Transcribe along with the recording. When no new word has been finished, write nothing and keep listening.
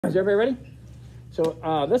Is everybody ready? So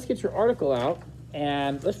let's get your article out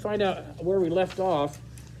and let's find out where we left off.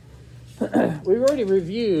 We've already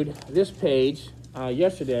reviewed this page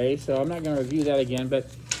yesterday, so I'm not going to review that again, but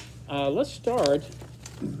let's start.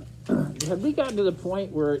 Have we gotten to the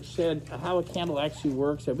point where it said how a candle actually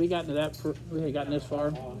works? Have we gotten to that? We had gotten this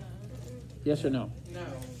far? Yes or no?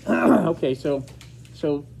 No. Okay, so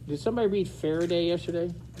did somebody read Faraday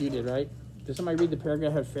yesterday? You did, right? Did somebody read the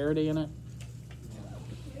paragraph have Faraday in it?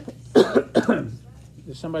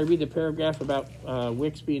 Did somebody read the paragraph about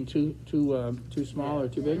wicks being too small or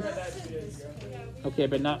too big? Okay,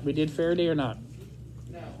 but not. We did Faraday or not?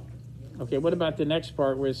 No. Okay, what about the next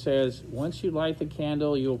part where it says once you light the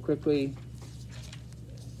candle, you'll quickly.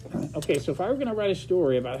 Okay, so if I were going to write a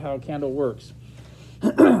story about how a candle works,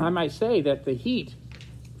 I might say that the heat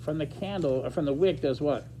from the candle or from the wick does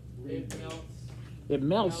what? It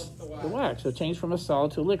melts the wax. So it changes from a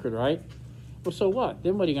solid to a liquid, right? Well, so what?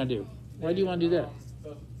 Then what are you going to do? Why do you want to do that?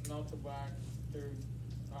 Melt the wax through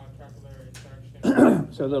capillary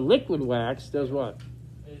attraction. So the liquid wax does what?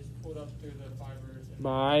 Is pulled up through the fibers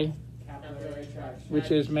by capillary attraction,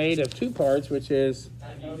 which is made of two parts, which is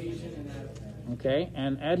adhesion and adhesion. Okay,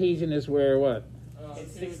 and adhesion is where what? Two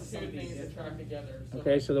things attract together. So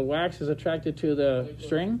okay, so the wax is attracted to the liquid.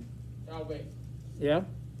 string. Oh wait. Yeah.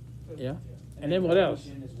 Yeah. And then what else?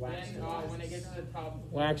 Then when it gets to the top,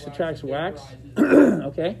 Wax attracts it wax. vaporizes.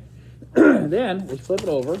 Okay. Then we flip it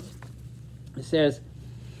over. It says,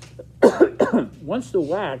 once the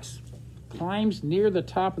wax climbs near the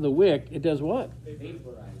top of the wick, it does what? It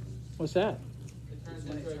vaporizes. What's that? It turns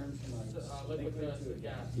into a liquid to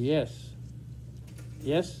gas. Yes.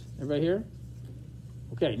 Yes? Everybody here?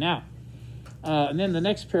 Okay, now, and then the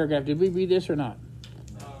next paragraph, did we read this or not?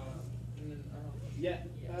 Yeah.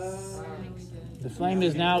 The flame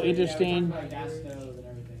is now interesting. Gas stove and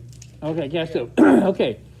everything. Okay, gas stove.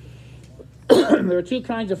 Okay. There are two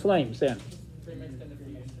kinds of flames then. Premixed and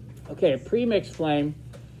diffused. Okay, a premixed flame,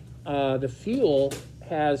 the fuel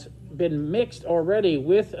has been mixed already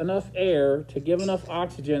with enough air to give enough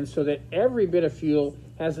oxygen so that every bit of fuel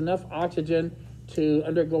has enough oxygen to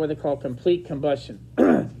undergo what they call complete combustion.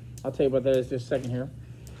 I'll tell you what that is just a second here.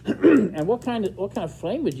 And what kind of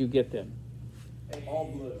flame would you get then?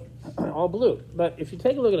 All blue. All blue. But if you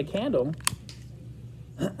take a look at a candle,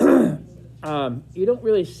 you don't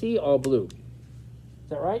really see all blue. Is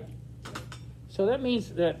that right? So that means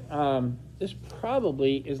that this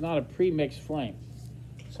probably is not a pre-mixed flame.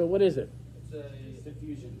 So what is it? It's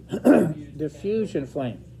diffusion. Diffusion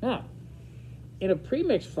flame. Now, in a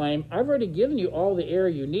pre-mixed flame, I've already given you all the air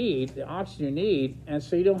you need, the oxygen you need, and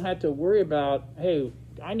so you don't have to worry about, hey,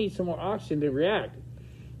 I need some more oxygen to react.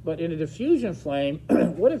 But in a diffusion flame,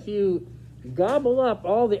 what if you gobble up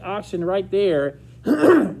all the oxygen right there?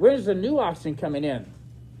 Where's the new oxygen coming in?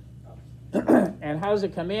 And how does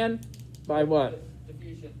it come in? By what?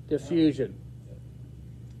 Diffusion. Diffusion.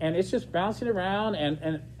 And it's just bouncing around,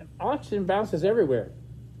 and oxygen bounces everywhere.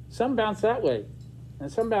 Some bounce that way,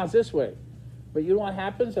 and some bounce this way. But you know what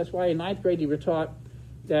happens? That's why in ninth grade you were taught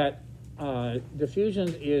that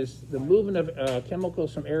diffusion is the movement of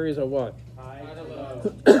chemicals from areas of what? High to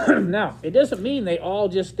low. Now, it doesn't mean they all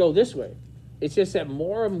just go this way. It's just that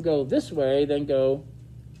more of them go this way than go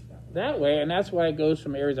that way, and that's why it goes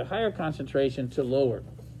from areas of higher concentration to lower.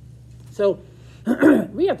 So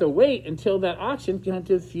we have to wait until that oxygen can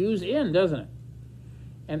diffuse in, doesn't it?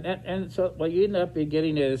 And so what you end up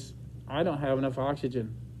getting is, I don't have enough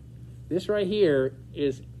oxygen. This right here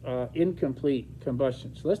is incomplete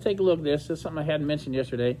combustion. So let's take a look at this. This is something I hadn't mentioned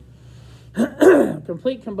yesterday.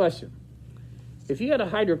 Complete combustion. If you had a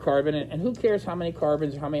hydrocarbon, and who cares how many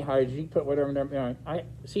carbons or how many hydrogens, you can put whatever number,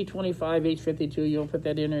 C25, H52, you don't put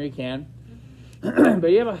that in there, you can.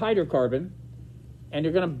 But you have a hydrocarbon, and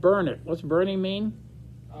you're going to burn it. What's burning mean?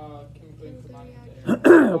 Chemically combined with the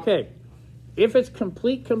air. Okay. If it's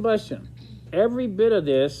complete combustion, every bit of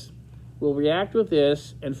this will react with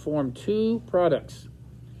this and form two products.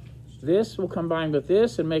 This will combine with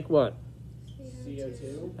this and make what?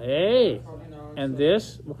 CO2. Hey. And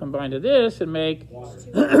this will combine to this and make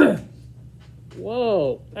Water.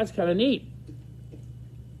 whoa, that's kind of neat.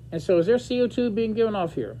 And so is there CO2 being given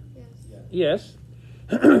off here? Yes.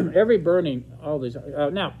 Yes. Every burning, all these.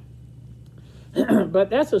 Now, but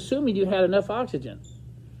that's assuming you had enough oxygen.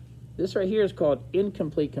 This right here is called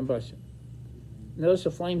incomplete combustion. Notice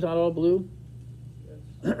the flame's not all blue?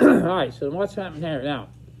 All right, so what's happening here? Now,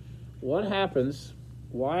 what happens?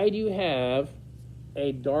 Why do you have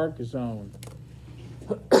a dark zone?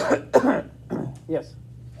 Yes.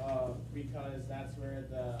 Because that's where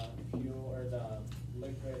the fuel or the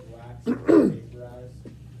liquid wax is vaporized.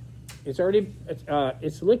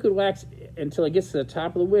 it's liquid wax until it gets to the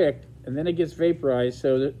top of the wick, and then it gets vaporized.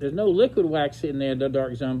 So there's no liquid wax in there in the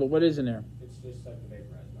dark zone, but what is in there? It's just like the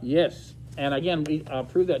vaporized. Yes. And again, I'll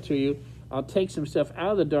prove that to you. I'll take some stuff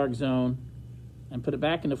out of the dark zone and put it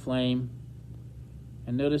back in the flame.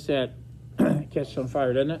 And notice that it catches on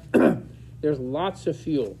fire, doesn't it? There's lots of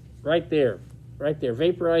fuel right there. Right there.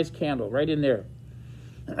 Vaporized candle right in there.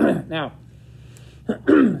 Now,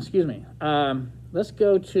 excuse me. Let's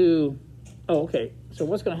go to, okay. So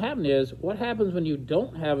what's going to happen is, what happens when you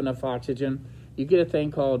don't have enough oxygen? You get a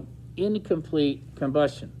thing called incomplete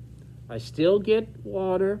combustion. I still get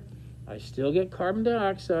water, I still get carbon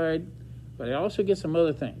dioxide, but I also get some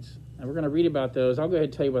other things. And we're going to read about those. I'll go ahead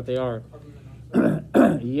and tell you what they are.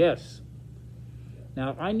 Yes.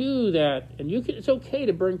 Now, I knew that, and it's okay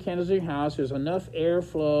to burn candles in your house. There's enough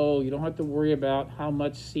airflow. You don't have to worry about how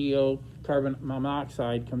much CO, carbon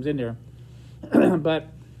monoxide, comes in there. But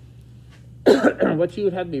what you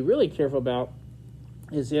would have to be really careful about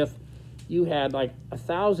is if you had like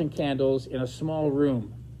 1,000 candles in a small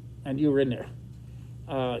room and you were in there.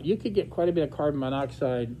 You could get quite a bit of carbon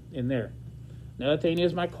monoxide in there. Another thing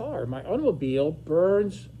is my automobile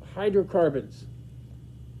burns hydrocarbons,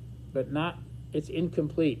 but it's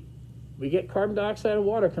incomplete. We get carbon dioxide and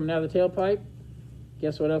water coming out of the tailpipe.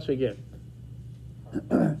 Guess what else we get?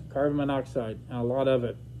 Carbon monoxide, and a lot of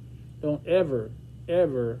it. Don't ever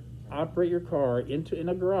operate your car in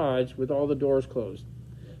a garage with all the doors closed.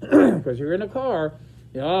 Because you're in a car,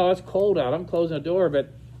 it's cold out, I'm closing the door,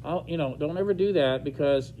 but don't ever do that,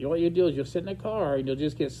 because what you do is you'll sit in a car and you'll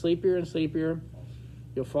just get sleepier and sleepier.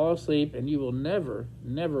 You'll fall asleep and you will never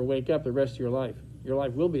wake up the rest of your life. Your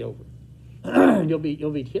life will be over. You'll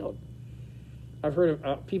be killed. I've heard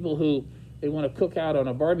of people who they want to cook out on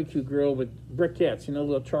a barbecue grill with briquettes,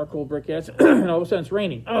 little charcoal briquettes, and all of a sudden it's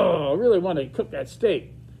raining. Oh, I really want to cook that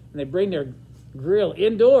steak. And they bring their grill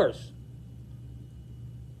indoors,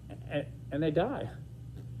 and they die.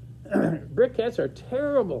 Briquettes are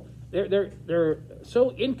terrible. They're so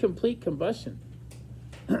incomplete combustion.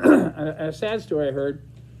 A sad story I heard.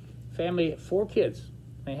 Family, 4 kids.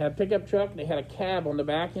 They had a pickup truck. They had a cab on the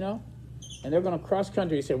back, and they're going to cross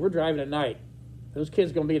country. They said, we're driving at night. Those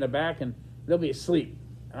kids are going to be in the back, and they'll be asleep.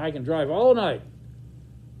 And I can drive all night.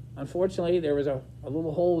 Unfortunately, there was a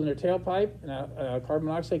little hole in their tailpipe, and carbon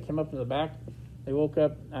monoxide came up in the back. They woke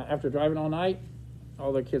up after driving all night.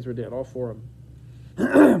 All their kids were dead, all 4 of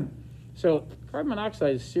them. So carbon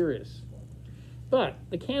monoxide is serious. But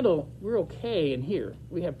the candle, we're okay in here.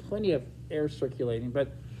 We have plenty of air circulating,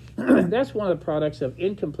 but that's one of the products of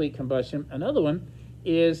incomplete combustion. Another one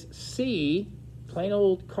is C, plain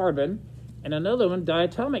old carbon, and another one,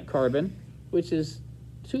 diatomic carbon, which is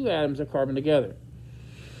 2 atoms of carbon together.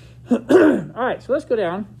 All right, so let's go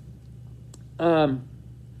down. Oh,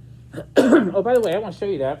 by the way, I want to show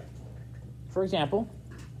you that. For example,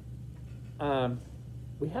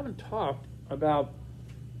 we haven't talked about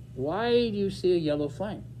why do you see a yellow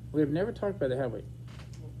flame? We've never talked about that, have we?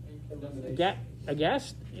 A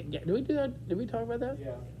gas? Did we do that? Did we talk about that?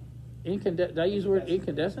 Yeah. Did I use the word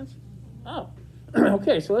incandescence? Oh,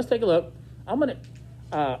 okay. So let's take a look. I'm gonna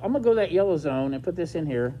go to that yellow zone and put this in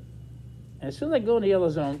here. And as soon as I go in the yellow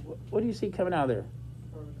zone, what do you see coming out of there?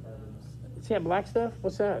 See that black stuff?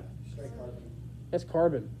 What's that? Straight carbon. That's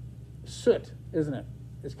carbon. Soot, isn't it?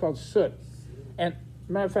 It's called soot. And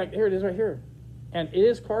matter of fact, here it is right here. And it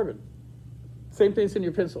is carbon. Same thing's in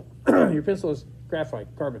your pencil. Your pencil is graphite,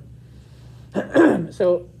 carbon.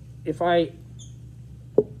 So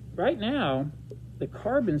right now, the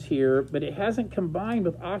carbon's here, but it hasn't combined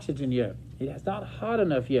with oxygen yet. It's not hot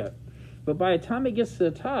enough yet. But by the time it gets to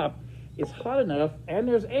the top, it's hot enough, and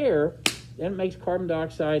there's air, then it makes carbon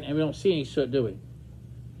dioxide, and we don't see any soot, do we?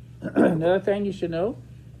 Another thing you should know,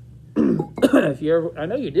 I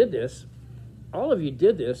know you did this, all of you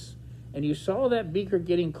did this, and you saw that beaker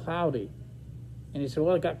getting cloudy. And you said,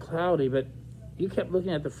 well, it got cloudy, but you kept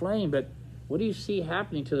looking at the flame, but what do you see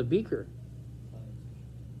happening to the beaker?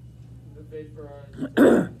 The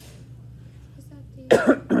vaporized. Is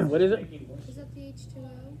that the, What is it? is that the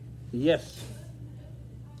H2O? Yes.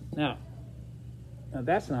 Now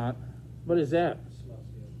that's not. What is that?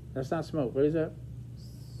 That's not smoke. What is that?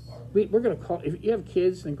 We're going to call, if you have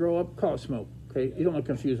kids and grow up, call it smoke. Okay? You don't want to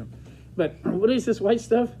confuse them. But what is this white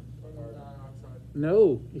stuff? Carbon dioxide.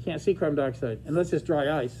 No, you can't see carbon dioxide unless it's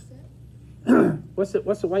dry ice. What's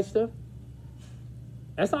the white stuff?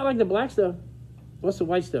 That's not like the black stuff. What's the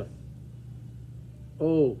white stuff?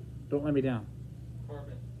 Oh, don't let me down.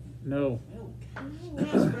 Carbon. No.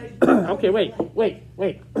 Okay, wait.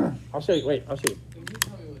 I'll show you. I'll show you. Can you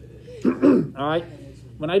tell me what it is? All right.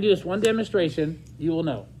 When I do this one demonstration, you will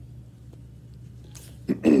know.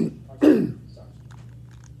 Sorry.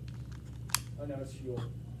 Oh, no, it's fuel.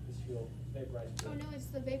 It's fuel. Vaporized Oh fuel. no, it's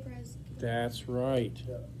the vaporized. That's right.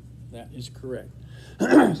 Yeah. That is correct.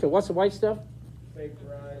 So what's the white stuff?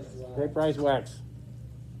 Vaporized wax. Vaporized wax.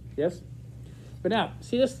 Yes? But now,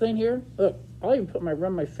 see this thing here? Look, I'll even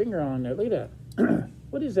run my finger on there. Look at that.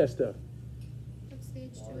 What is that stuff? That's the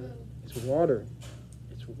H2O. It's water.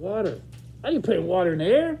 It's water. How do you put water in the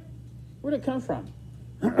air? Where'd it come from?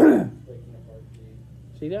 Breaking apart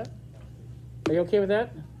the See that? Are you okay with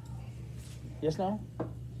that? Yes, no?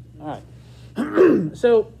 All right.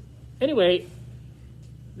 So, anyway,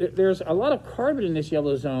 there's a lot of carbon in this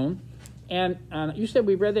yellow zone. And you said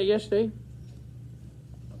we read that yesterday?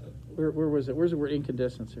 Where was it? Where's the word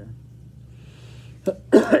incandescence here?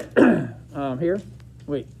 Here?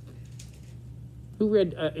 Wait. Who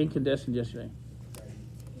read incandescent yesterday?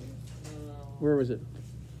 Where was it?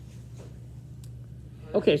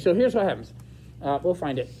 Okay, so here's what happens. We'll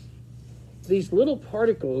find it. These little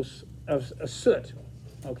particles of soot,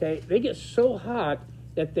 okay, they get so hot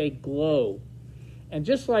that they glow. And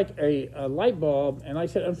just like a light bulb, and like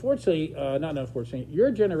I said, unfortunately, not unfortunately,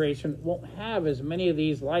 your generation won't have as many of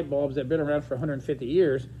these light bulbs that have been around for 150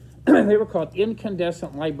 years. They were called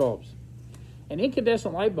incandescent light bulbs. And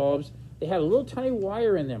incandescent light bulbs, they had a little tiny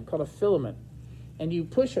wire in them called a filament. And you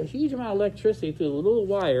push a huge amount of electricity through the little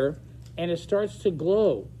wire, and it starts to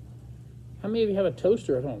glow. How many of you have a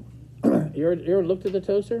toaster at home? You ever looked at the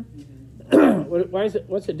toaster? Why is it?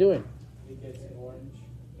 What's it doing? It gets orange,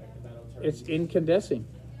 like the metal turns. It's incandescing.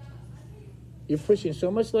 You're pushing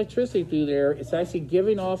so much electricity through there, it's actually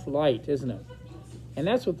giving off light, isn't it? And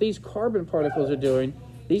that's what these carbon particles are doing.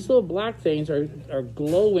 These little black things are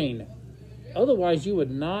glowing. Otherwise, you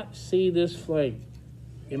would not see this flame.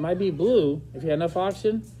 It might be blue if you had enough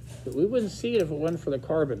oxygen, but we wouldn't see it if it wasn't for the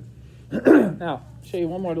carbon. Now, I'll show you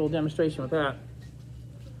one more little demonstration with that.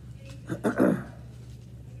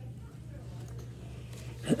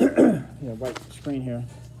 White screen here.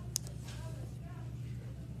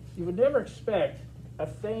 You would never expect a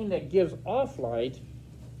thing that gives off light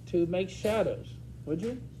to make shadows, would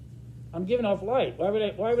you? I'm giving off light. Why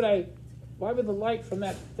would the light from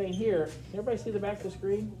that thing here? Can everybody see the back of the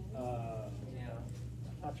screen? Yeah.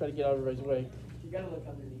 I'll try to get out of everybody's way. You gotta look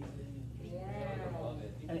underneath it.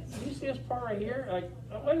 And you see this part right here? Like,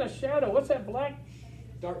 what's a shadow? What's that black?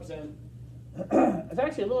 Dark zone. It's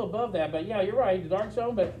actually a little above that, but yeah, you're right, the dark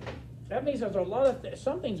zone. But that means there's a lot of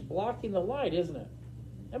something's blocking the light, isn't it?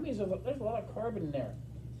 That means there's a lot of carbon in there.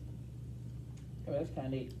 Oh, that's kind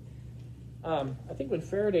of neat. I think when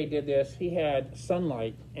Faraday did this, he had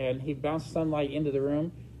sunlight, and he bounced sunlight into the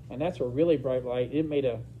room, and that's a really bright light. It made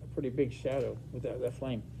a pretty big shadow with that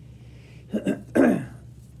flame. Ouch.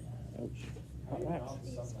 How do you bounce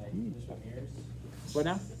sunlight? Just with mirrors? What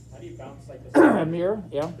now? How do you bounce like this? A mirror,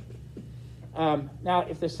 yeah. Now,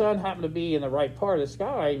 if the sun happened to be in the right part of the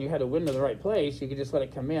sky and you had a window in the right place, you could just let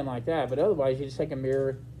it come in like that. But otherwise, you just take a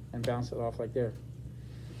mirror and bounce it off like there.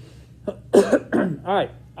 All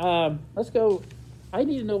right, let's go. I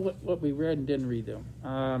need to know what we read and didn't read, though.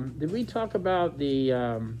 Did we talk about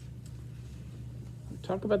the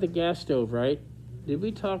gas stove, right? Did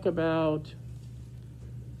we talk about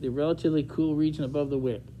the relatively cool region above the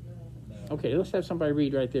wick? Okay, let's have somebody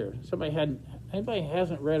read right there. Anybody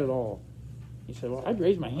hasn't read at all. He said, well, I'd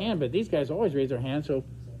raise my hand, but these guys always raise their hand, so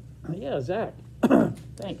yeah, Zach.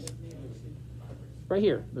 Thanks. Right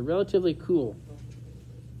here, the relatively cool.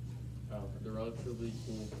 The relatively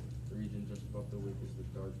cool region just above the wick is the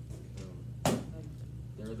dark zone.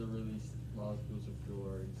 There the released molecules of fuel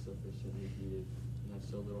are insufficiently heated and have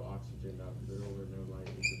so little oxygen that little or no light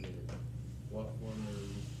is emitted. What form the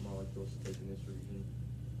released molecules take in this region,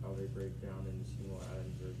 how they break down into single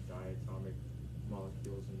atoms or diatomic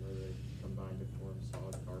molecules, and where they combine to form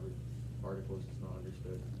solid carbon particles is not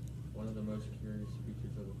understood. One of the most curious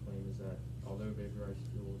features of the flame is that although vaporized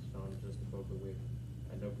fuel is found just above the wick,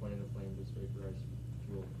 at no point in the flame does vaporized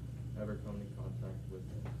fuel ever come in contact with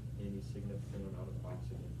any significant amount of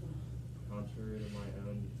oxygen. Contrary to my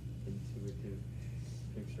own intuitive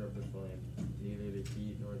picture of the flame, neither the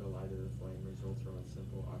heat nor the light of the flame results from a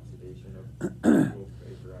simple oxidation of fuel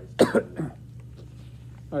vaporized fuel.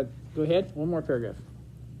 All right, go ahead. One more paragraph.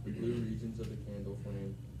 The blue regions of the candle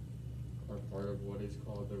flame are part of what is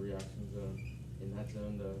called the reaction zone. In that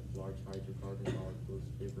zone, the large hydrocarbon molecules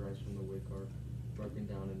vaporized from the wick are broken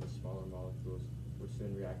down into smaller molecules, which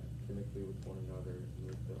soon react chemically with one another and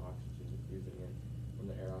with the oxygen diffusing in from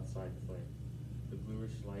the air outside the flame. The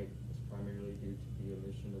bluish light is primarily due to the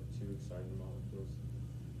emission of two exciting molecules,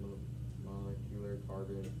 molecular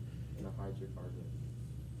carbon and a hydrocarbon,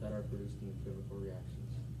 that are produced in chemical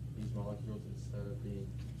reactions. these molecules, instead of being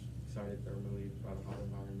excited thermally by the hot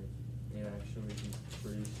environment, and actually be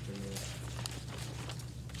produced in the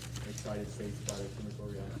excited states by the chemical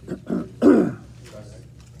reactions. Thus,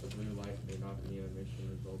 the blue light may not be an emission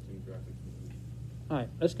resulting directly from the heat. All right,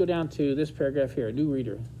 let's go down to this paragraph here. A new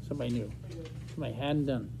reader, somebody new. Somebody hadn't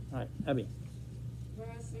done. All right, Abby.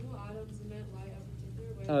 Whereas single atoms emit light a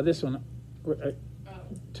particular way. This one,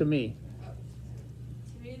 to me.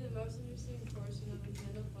 To me, the most interesting portion of the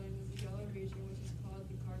candle flame is the yellow region, which is called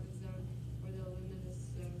the carbon zone or the luminous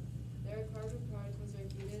zone. There, carbon particles are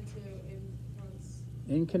heated to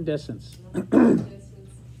Incandescence.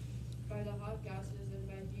 incandescence by the hot gases and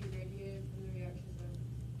by heat radiated from the reaction zone.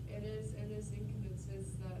 It is in this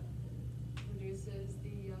incandescence that produces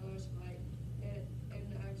the yellowish light.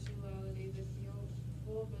 In actuality, the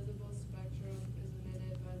full visible spectrum is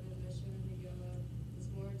emitted by the emission in the yellow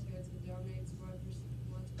is more intense and dominates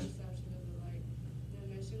one's perception of the light. The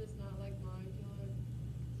emission is not like molecular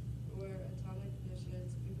or atomic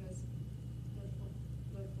emissions because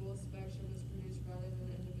the full spectrum is produced rather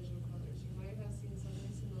than individual colors. You might have seen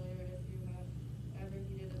something similar if you have ever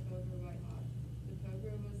heated a poker white hot. The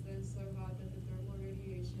poker was then so hot that the thermal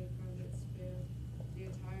radiation from it spanned the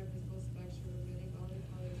entire visible spectrum, emitting all the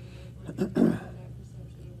colors and therefore that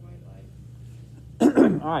perception of white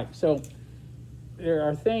light. All right, so there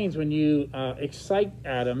are things when you excite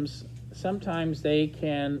atoms, sometimes they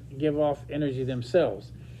can give off energy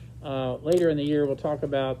themselves. Later in the year, we'll talk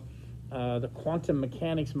about the quantum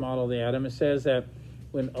mechanics model of the atom. It says that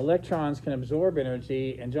when electrons can absorb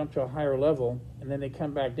energy and jump to a higher level, and then they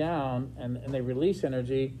come back down and they release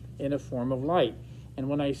energy in a form of light. And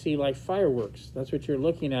when I see like fireworks, that's what you're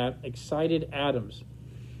looking at, excited atoms.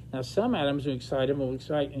 Now some atoms are excited will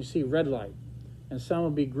excite and you see red light, and some will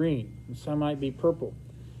be green, and some might be purple,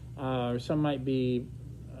 or some might be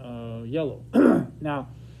yellow. Now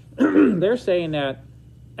they're saying that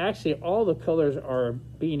actually all the colors are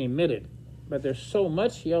being emitted, but there's so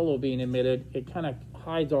much yellow being emitted, it kind of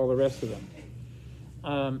hides all the rest of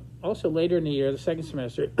them. Also later in the year, the second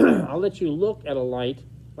semester, I'll let you look at a light,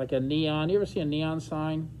 like a neon. You ever see a neon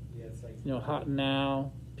sign? Yeah, it's like, You know, hot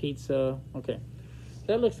now, pizza. Okay.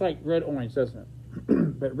 That looks like red-orange, doesn't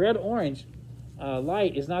it? But red-orange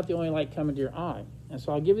light is not the only light coming to your eye. And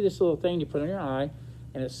so I'll give you this little thing you put on your eye,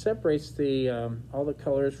 and it separates the all the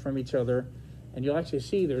colors from each other. And you'll actually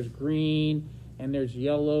see there's green and there's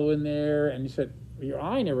yellow in there. And you said your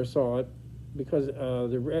eye never saw it because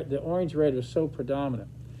the orange-red was so predominant.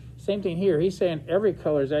 Same thing here. He's saying every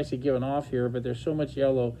color is actually given off here, but there's so much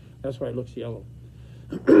yellow, that's why it looks yellow.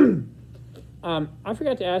 I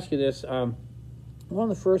forgot to ask you this. One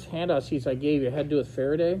of the first handout sheets I gave you had to do with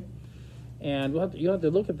Faraday. And you'll have to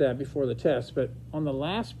look at that before the test. But on the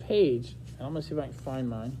last page, and I'm going to see if I can find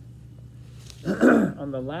mine.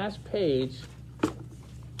 On the last page,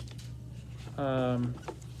 oh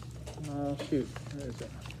shoot, where is it?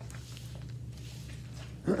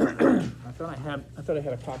 I thought I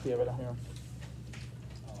had a copy of it on here.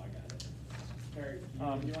 oh, I got it. Harry, you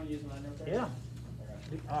want to use mine real quick? Yeah.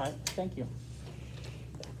 Okay. All right, thank you.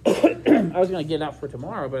 I was going to get it out for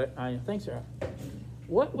tomorrow, but thanks, Sarah.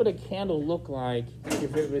 What would a candle look like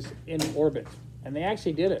if it was in orbit? And they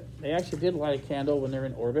actually did it. They actually did light a candle when they're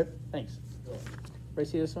in orbit. Thanks. Everybody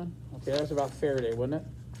see this one? Okay, that was about Faraday, wasn't it?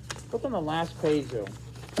 Look on the last page, though.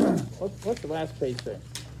 What's the last page say?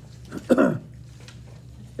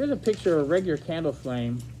 Here's a picture of a regular candle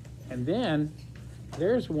flame, and then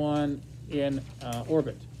there's one in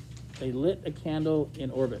orbit. They lit a candle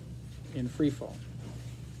in orbit, in free fall.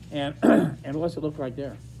 And and what's it look like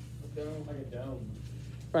there? Like a dome.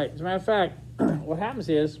 Right. As a matter of fact, what happens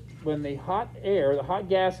is when the hot air, the hot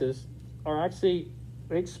gases, are actually,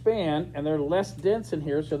 they expand and they're less dense in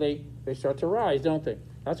here, so they start to rise, don't they?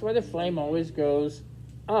 That's why the flame always goes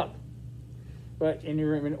up. But in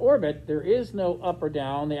you're in orbit, there is no up or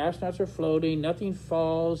down. The astronauts are floating, nothing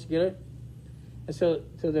falls, get it? And so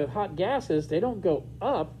the hot gases, they don't go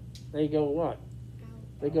up, they go what?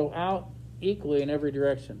 They go out equally in every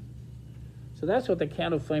direction. So that's what the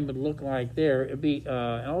candle flame would look like there. It'd be,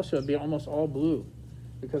 and also it'd be almost all blue,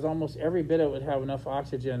 because almost every bit of it would have enough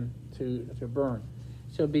oxygen to burn.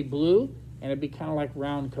 So it'd be blue, and it'd be kind of like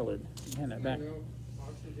round colored. Hand that back. No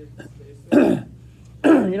oxygen in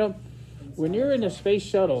space. You know, when you're in the space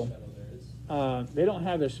shuttle, there is. they don't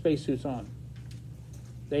have their spacesuits on.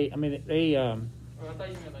 Oh, I thought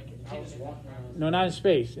you meant like I was walking around. No, not in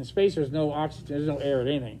space. In space, there's no oxygen, there's no air or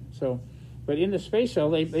anything. So, but in the space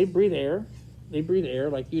shuttle, they breathe air. They breathe air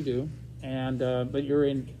like you do, and but you're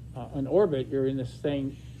in orbit. You're in this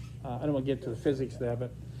thing. I don't want to get to the physics of that,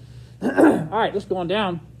 but all right, let's go on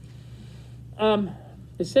down.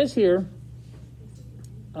 It says here,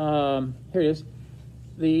 here it is,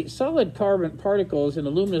 the solid carbon particles in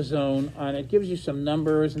the luminous zone, and it gives you some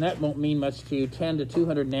numbers, and that won't mean much to you, 10 to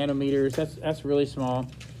 200 nanometers, that's really small,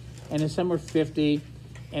 and then some were 50,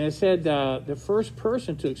 and it said the first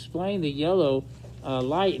person to explain the yellow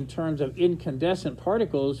light in terms of incandescent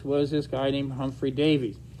particles was this guy named Humphrey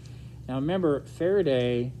Davy. Now remember,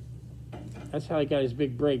 Faraday, that's how he got his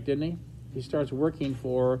big break, didn't he? He starts working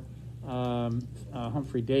for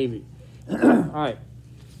Humphrey Davy. All right.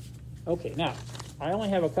 Okay, now, I only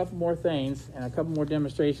have a couple more things and a couple more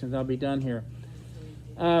demonstrations, and I'll be done here.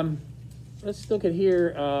 Let's look at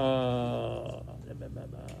here.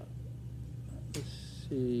 Let's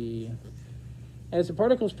see. As the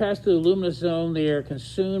particles pass through the luminous zone, they are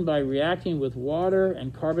consumed by reacting with water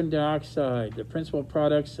and carbon dioxide, the principal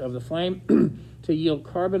products of the flame, to yield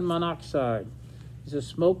carbon monoxide. It's a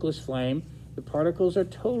smokeless flame. The particles are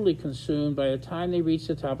totally consumed by the time they reach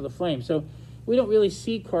the top of the flame. So we don't really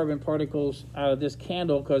see carbon particles out of this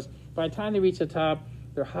candle because by the time they reach the top,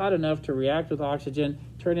 they're hot enough to react with oxygen,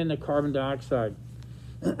 turn into carbon dioxide.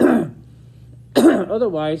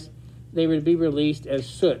 Otherwise, they would be released as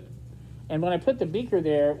soot. And when I put the beaker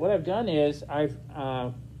there, what I've done is I've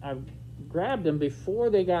grabbed them before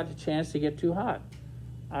they got the chance to get too hot.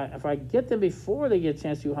 If I get them before they get a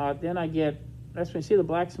chance too hot, then I get, that's when you see the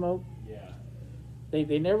black smoke? Yeah.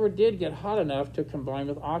 They never did get hot enough to combine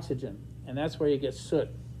with oxygen. And that's where you get soot,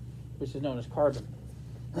 which is known as carbon.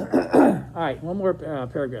 All right, one more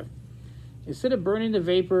paragraph. Instead of burning the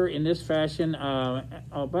vapor in this fashion,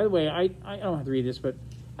 oh, by the way, I don't have to read this, but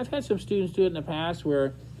I've had some students do it in the past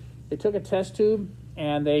where they took a test tube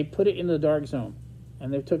and they put it in the dark zone.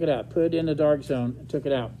 And they took it out, put it in the dark zone, and took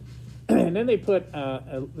it out. And then they put,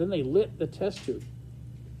 then they lit the test tube.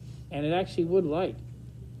 And it actually would light.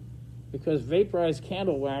 Because vaporized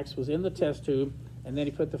candle wax was in the test tube, and then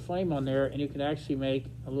he put the flame on there, and you can actually make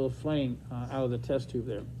a little flame out of the test tube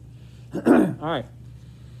there. All right.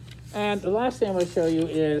 And the last thing I'm going to show you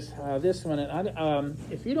is this one. And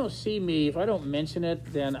if you don't see me, if I don't mention it,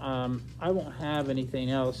 then I won't have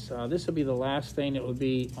anything else. This will be the last thing that would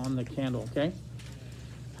be on the candle, okay?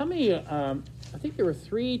 How many, I think there were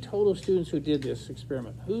 3 total students who did this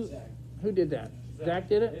experiment. Who did that? Zach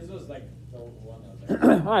did it? This was like the one that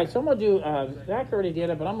was All right, so I'm going to do, Zach already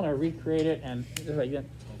did it, but I'm going to recreate it and just like that.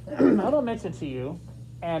 I don't mention to you,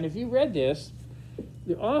 and if you read this,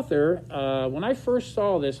 the author, when I first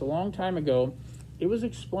saw this a long time ago, it was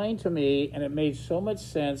explained to me, and it made so much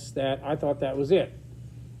sense that I thought that was it.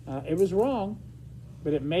 It was wrong,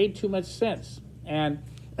 but it made too much sense. And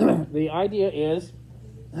the idea is,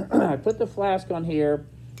 I put the flask on here,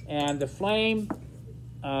 and the flame,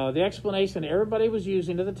 the explanation everybody was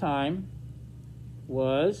using at the time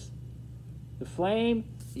was the flame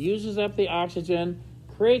uses up the oxygen,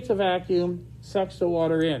 creates a vacuum, sucks the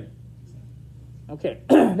water in. Okay,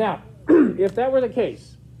 now, if that were the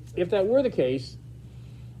case,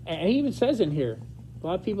 and he even says in here, a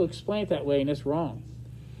lot of people explain it that way and it's wrong.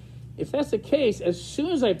 If that's the case, as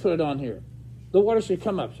soon as I put it on here, the water should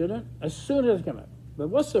come up, shouldn't it? As soon as it come up. But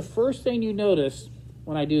what's the first thing you notice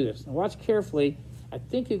when I do this? Now watch carefully. I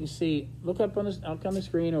think you can see, look up on the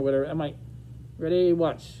screen or whatever. Am I ready?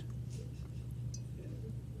 Watch.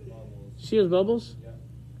 See those bubbles? Yeah.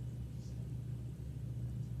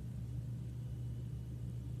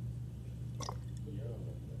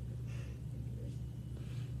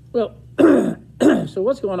 Well, so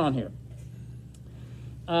what's going on here?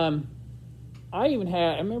 I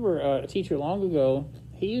remember a teacher long ago,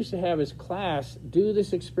 he used to have his class do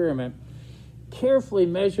this experiment, carefully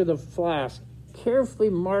measure the flask, carefully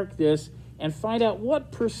mark this, and find out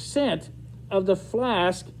what percent of the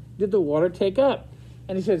flask did the water take up.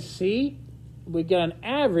 And he said, see, we got an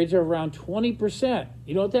average of around 20%.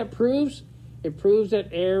 You know what that proves? It proves that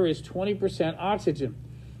air is 20% oxygen.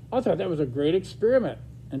 I thought that was a great experiment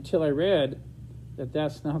until I read that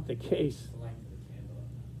that's not the case.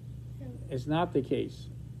 It's not the case.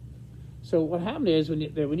 So what happened is when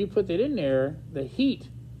you put that in there, the heat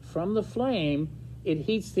from the flame, it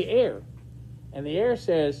heats the air. And the air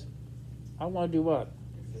says, I want to do what?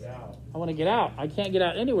 Get out. I want to get out. I can't get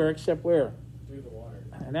out anywhere except where? Through the water.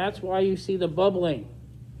 And that's why you see the bubbling.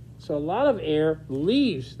 So a lot of air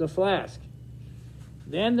leaves the flask.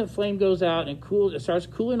 Then the flame goes out and it starts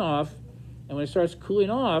cooling off. And when it starts cooling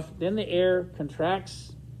off, then the air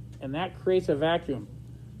contracts and that creates a vacuum.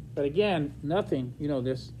 But again, nothing, you know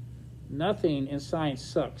this, nothing in science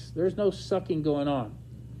sucks. There's no sucking going on.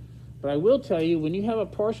 But I will tell you, when you have a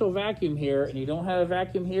partial vacuum here and you don't have a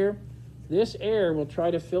vacuum here, this air will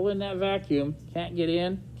try to fill in that vacuum, can't get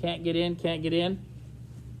in, can't get in, can't get in.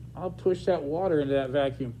 I'll push that water into that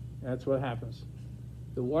vacuum. That's what happens.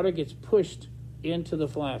 The water gets pushed into the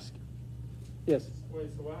flask. Yes? Wait,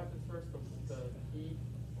 so what happens first? The heat?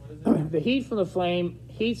 What is it? The heat from the flame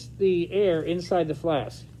heats the air inside the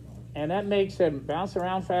flask. And that makes them bounce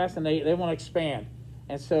around fast, and they want to expand.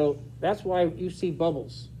 And so that's why you see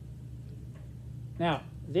bubbles. Now,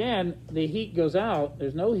 then the heat goes out,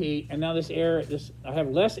 there's no heat, and now I have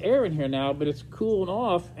less air in here now, but it's cooling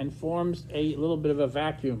off and forms a little bit of a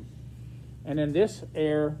vacuum. And then this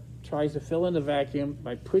air tries to fill in the vacuum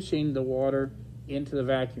by pushing the water into the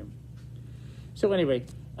vacuum. So anyway,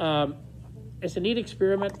 it's a neat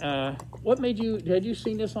experiment. Had you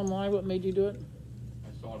seen this online? What made you do it?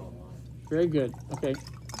 I saw it online. Very good. Okay.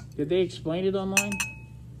 Did they explain it online?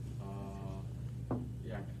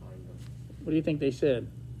 Yeah, kind of. What do you think they said?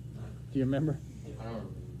 Do you remember? I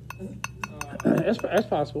don't remember. That's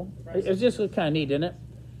possible. It's just kind of neat, isn't it?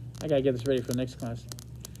 I gotta get this ready for the next class.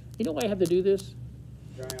 You know why I have to do this?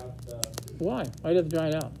 Dry out the, Why? Why do I have to dry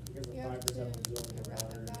it out? because the You have 5% to absorbed the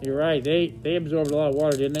water. You're right. They absorbed a lot of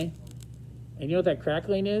water, didn't they? And you know what that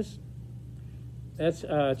crackling is? That's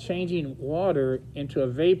changing water into a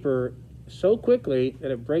vapor so quickly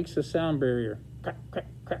that it breaks the sound barrier. Crack, crack,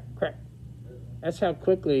 crack, crack. That's how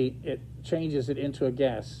quickly it changes it into a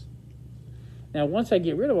gas. Now, once I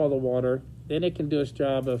get rid of all the water, then it can do its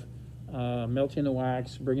job of melting the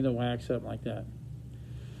wax, bringing the wax up like that.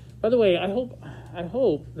 By the way, I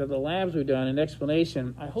hope that the labs we've done, an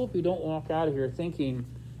explanation, I hope you don't walk out of here thinking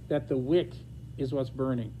that the wick is what's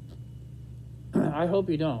burning. I hope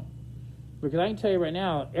you don't. Because I can tell you right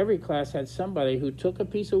now, every class had somebody who took a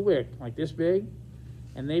piece of wick, like this big,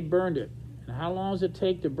 and they burned it. And how long does it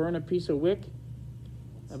take to burn a piece of wick?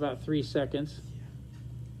 About 3 seconds.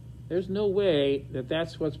 There's no way that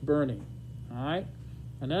that's what's burning, all right?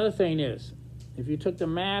 Another thing is, if you took the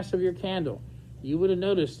mass of your candle, you would have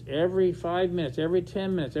noticed every 5 minutes, every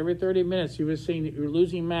 10 minutes, every 30 minutes, you would have seen that you're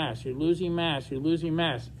losing mass, you're losing mass, you're losing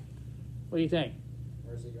mass. What do you think?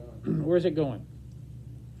 Where's it going? Where's it going?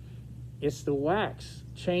 It's the wax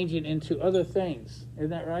changing into other things.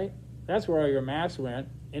 Isn't that right? That's where all your mass went,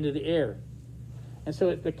 into the air. And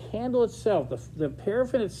so the candle itself, the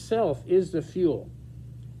paraffin itself is the fuel.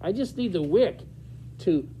 I just need the wick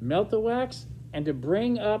to melt the wax and to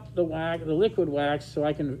bring up the wax, the liquid wax, so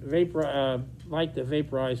I can light the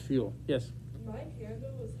vaporized fuel. Yes? My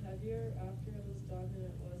candle was heavier after it was done than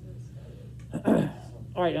it was when it started.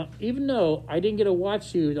 All right, even though I didn't get to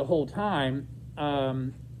watch you the whole time,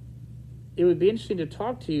 it would be interesting to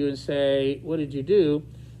talk to you and say, what did you do?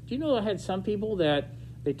 Do you know I had some people that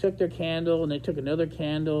they took their candle and they took another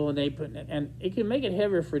candle and and it can make it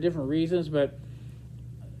heavier for different reasons,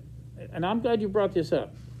 and I'm glad you brought this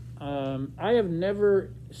up. I have never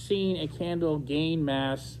seen a candle gain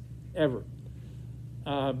mass ever,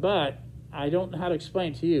 but I don't know how to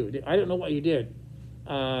explain it to you. I don't know what you did.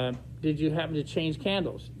 Did you happen to change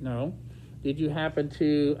candles? No. Did you happen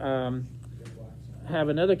to have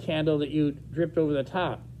another candle that you dripped over the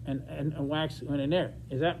top and wax went in there?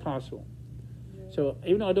 Is that possible? Yeah. So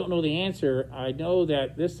even though I don't know the answer, I know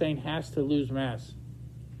that this thing has to lose mass.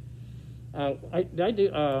 I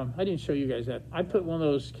didn't show you guys that. I put one of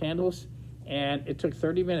those candles, and it took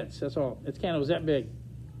 30 minutes. That's all. This candle was that big.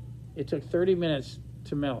 It took 30 minutes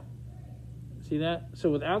to melt. See that? So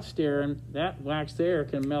without stirring, that wax there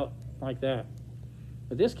can melt like that.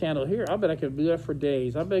 But this candle here, I bet I could do that for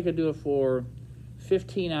days. I bet I could do it for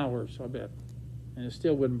 15 hours, I bet. And it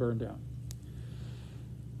still wouldn't burn down.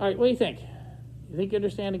 All right, what do you think? You think you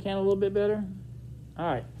understand the candle a little bit better? All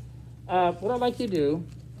right. What I'd like you to do,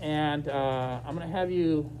 and I'm going to have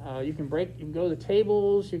you, you can go to the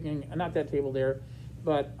tables, you can, not that table there,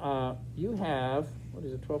 but you have, what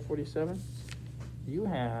is it, 12:47? You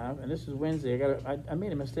have, and this is Wednesday, I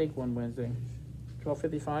made a mistake one Wednesday,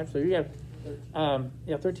 12:55, so you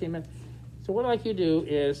have, 13 minutes. So what I'd like you to do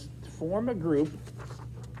is form a group,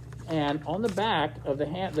 and on the back of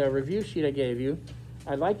the review sheet I gave you,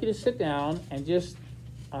 I'd like you to sit down and just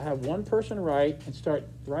have one person write and start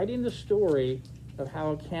writing the story of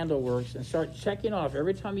how a candle works and start checking off.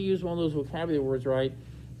 Every time you use one of those vocabulary words right,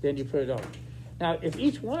 then you put it on. Now, if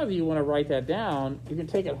each one of you want to write that down, you can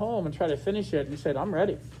take it home and try to finish it and say, I'm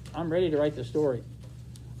ready. I'm ready to write the story.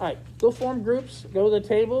 All right, go form groups, go to the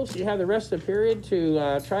tables. You have the rest of the period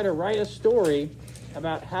to try to write a story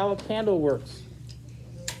about how a candle works.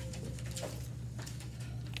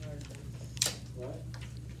 What?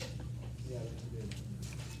 Yeah, that's good.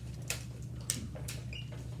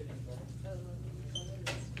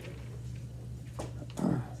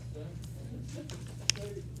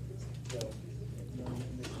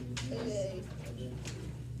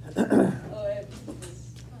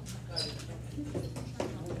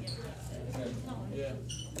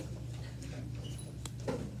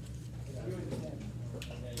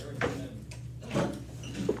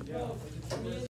 Yeah.